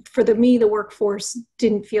for me, the workforce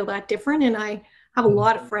didn't feel that different. And I have a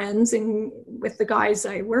lot of friends with the guys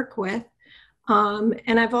I work with.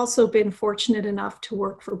 And I've also been fortunate enough to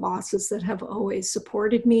work for bosses that have always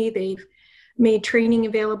supported me. They've made training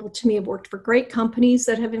available to me. I've worked for great companies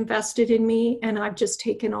that have invested in me, and I've just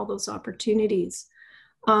taken all those opportunities.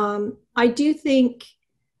 I do think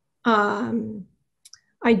as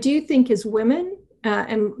women,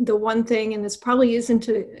 and the one thing, and this probably isn't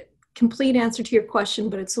a complete answer to your question,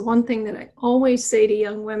 but it's the one thing that I always say to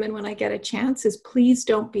young women when I get a chance is please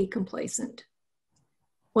don't be complacent.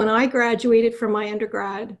 When I graduated from my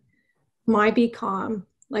undergrad, my BCom,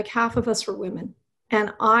 like half of us were women.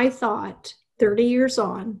 And I thought 30 years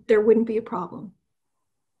on, there wouldn't be a problem.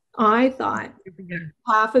 I thought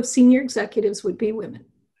half of senior executives would be women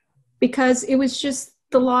because it was just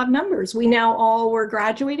the law of numbers. We now all were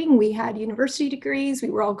graduating. We had university degrees. We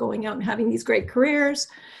were all going out and having these great careers.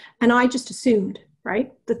 And I just assumed,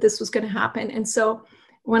 right, that this was going to happen. And so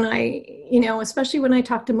when I, especially when I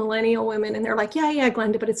talk to millennial women and they're like, yeah,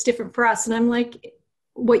 Glenda, but it's different for us. And I'm like,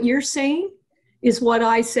 what you're saying is what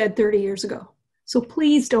I said 30 years ago. So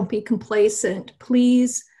please don't be complacent.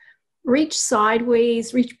 Please reach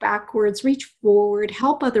sideways, reach backwards, reach forward,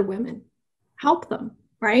 help other women, help them,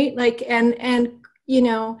 right?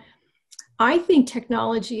 I think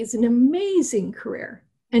technology is an amazing career.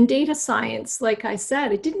 And data science, like I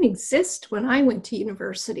said, it didn't exist when I went to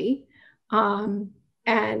university.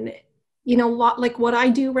 What I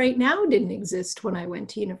do right now didn't exist when I went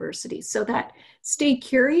to university. So that stay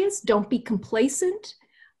curious, don't be complacent.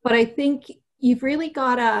 But I think you've really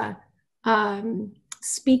got to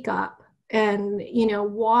speak up and,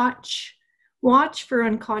 watch for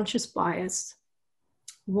unconscious bias,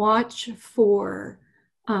 watch for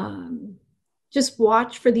the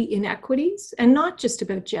inequities, and not just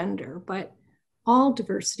about gender, but all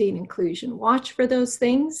diversity and inclusion. Watch for those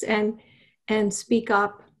things and speak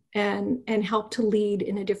up and help to lead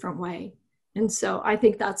in a different way. And so I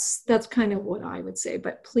think that's kind of what I would say,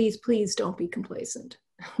 but please don't be complacent.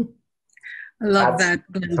 I love that,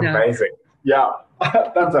 Glenda. That's amazing. Yeah,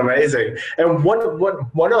 that's amazing. And one of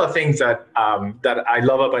the things that I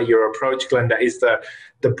love about your approach, Glenda, is the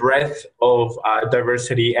breadth of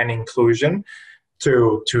diversity and inclusion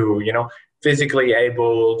to physically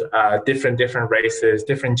abled, different races,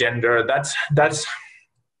 different gender. That's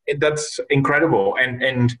incredible.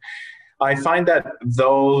 And I find that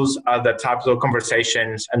those are the types of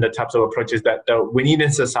conversations and the types of approaches that we need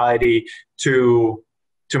in society to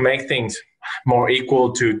make things more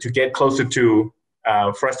equal, to get closer to,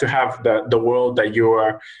 for us to have the world that you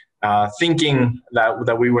are thinking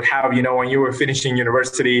that we would have, when you were finishing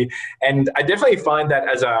university. And I definitely find that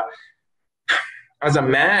as a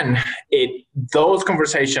man, those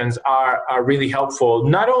conversations are really helpful,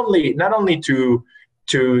 not only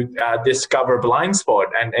discover blind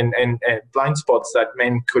blind spots that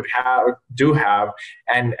men do have,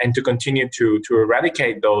 and to continue to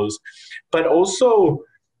eradicate those. But also,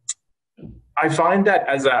 I find that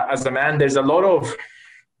as a man, there's a lot of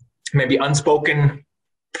maybe unspoken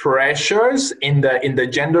pressures in the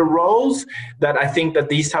gender roles that I think that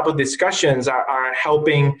these type of discussions are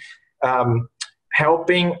helping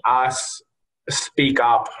us speak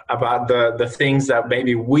up about the things that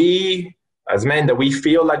maybe we as men, that we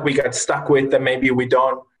feel like we got stuck with, that maybe we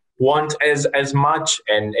don't want as much.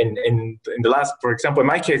 And in the last, for example, in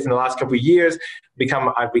my case, in the last couple of years,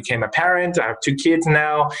 I became a parent. I have 2 kids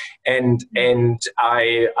now, and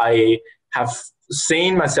I have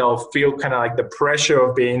seen myself feel kind of like the pressure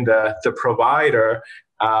of being the provider,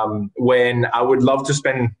 when I would love to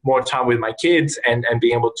spend more time with my kids and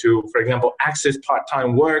be able to, for example, access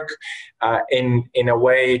part-time work in a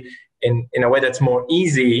way that's more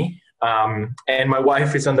easy. And my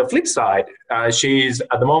wife is on the flip side. She's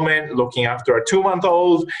at the moment looking after a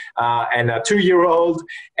 2-month-old and a 2-year-old,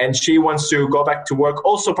 and she wants to go back to work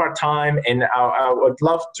also part-time. And I would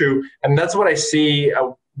love to, and that's what I see.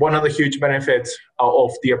 One of the huge benefits of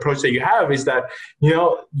the approach that you have is that,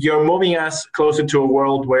 you're moving us closer to a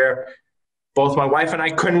world where both my wife and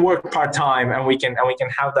I couldn't work part-time, and we can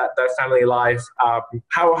have that family life.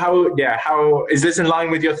 How is this in line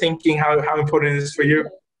with your thinking? How important is this for you?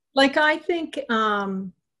 Like, I think,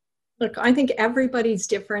 I think everybody's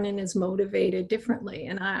different and is motivated differently.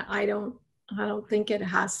 And I don't think it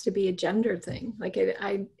has to be a gender thing. Like,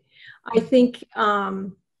 I think,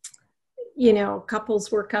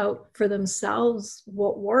 couples work out for themselves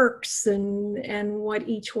what works and what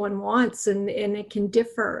each one wants, and it can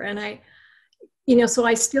differ. And so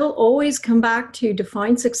I still always come back to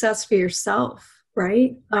define success for yourself,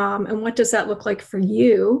 right? And what does that look like for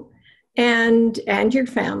you and your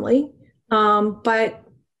family? But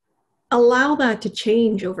allow that to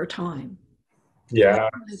change over time. Yeah.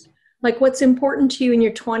 Like what's important to you in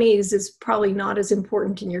your 20s is probably not as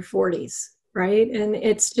important in your 40s. Right. And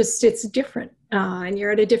it's different. And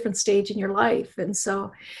you're at a different stage in your life. And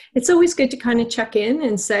so it's always good to kind of check in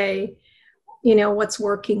and say, what's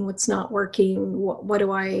working, what's not working, what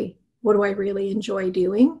do I really enjoy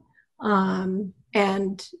doing? And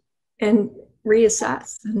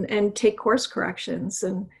reassess and take course corrections.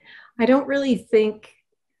 And I don't really think,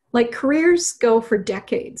 like, careers go for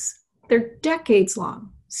decades. They're decades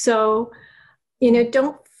long. So,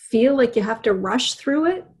 don't feel like you have to rush through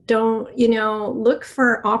it. Don't, look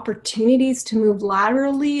for opportunities to move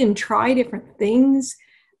laterally and try different things.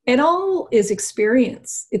 It all is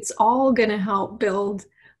experience. It's all going to help build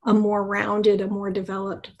a more rounded, a more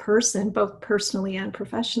developed person, both personally and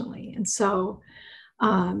professionally. And so,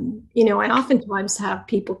 I oftentimes have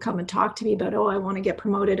people come and talk to me about, I want to get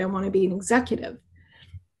promoted. I want to be an executive.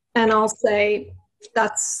 And I'll say,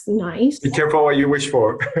 that's nice. Be careful what you wish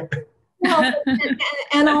for. Well,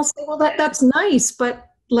 and I'll say, well, that's nice, but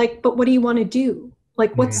what do you want to do?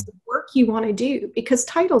 Like, what's the work you want to do? Because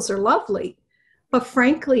titles are lovely. But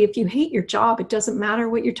frankly, if you hate your job, it doesn't matter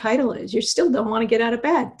what your title is. You still don't want to get out of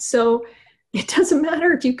bed. So it doesn't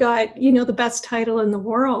matter if you've got, the best title in the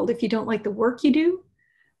world. If you don't like the work you do,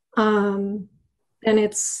 then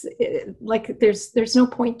there's no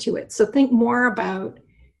point to it. So think more about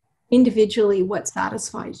individually what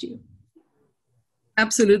satisfies you.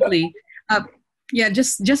 Absolutely.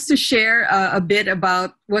 Just to share a bit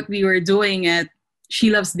about what we were doing at She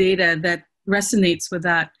Loves Data that resonates with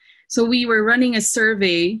that. So we were running a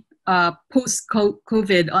survey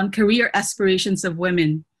post-COVID on career aspirations of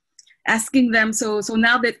women, asking them, so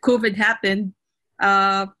now that COVID happened,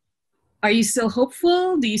 are you still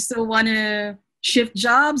hopeful? Do you still want to shift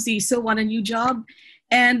jobs? Do you still want a new job?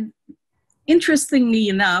 And interestingly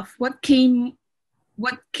enough, what came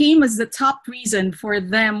as the top reason for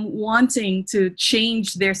them wanting to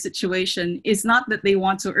change their situation is not that they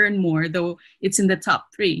want to earn more, though it's in the top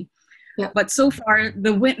 3. Yeah. But so far,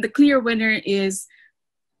 the clear winner is,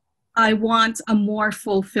 I want a more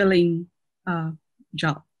fulfilling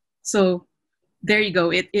job. So there you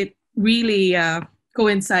go. It really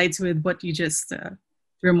coincides with what you just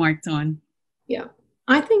remarked on. Yeah.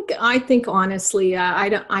 I think honestly, I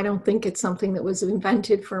don't think it's something that was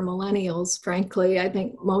invented for millennials, frankly. I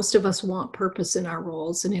think most of us want purpose in our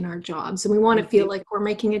roles and in our jobs, and we want to feel like we're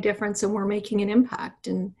making a difference and we're making an impact.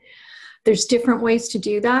 And there's different ways to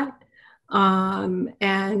do that. I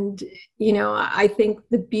think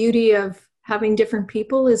the beauty of having different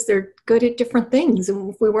people is they're good at different things.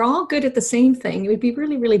 And if we were all good at the same thing, it would be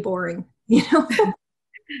really, really boring,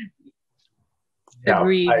 Yeah,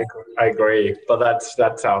 I agree. But that's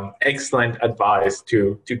excellent advice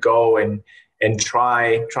to go and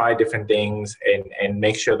try different things and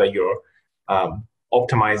make sure that you're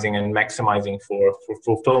optimizing and maximizing for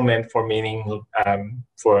fulfillment, for meaning,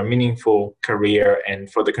 for a meaningful career, and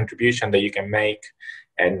for the contribution that you can make.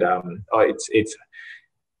 And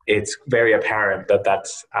it's very apparent that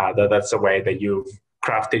that's the way that you've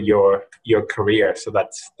crafted your career. So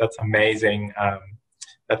that's amazing.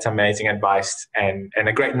 That's amazing advice and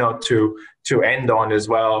a great note to end on as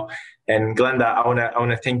well. And Glenda, I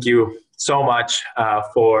wanna thank you so much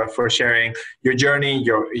for sharing your journey,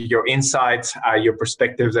 your insights, your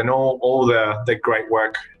perspectives, and all the great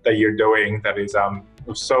work that you're doing. That is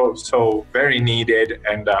so very needed,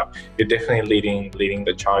 and you're definitely leading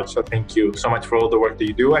the charge. So thank you so much for all the work that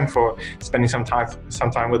you do and for spending some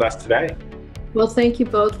time with us today. Well, thank you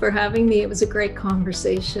both for having me. It was a great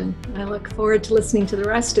conversation. I look forward to listening to the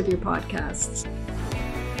rest of your podcasts.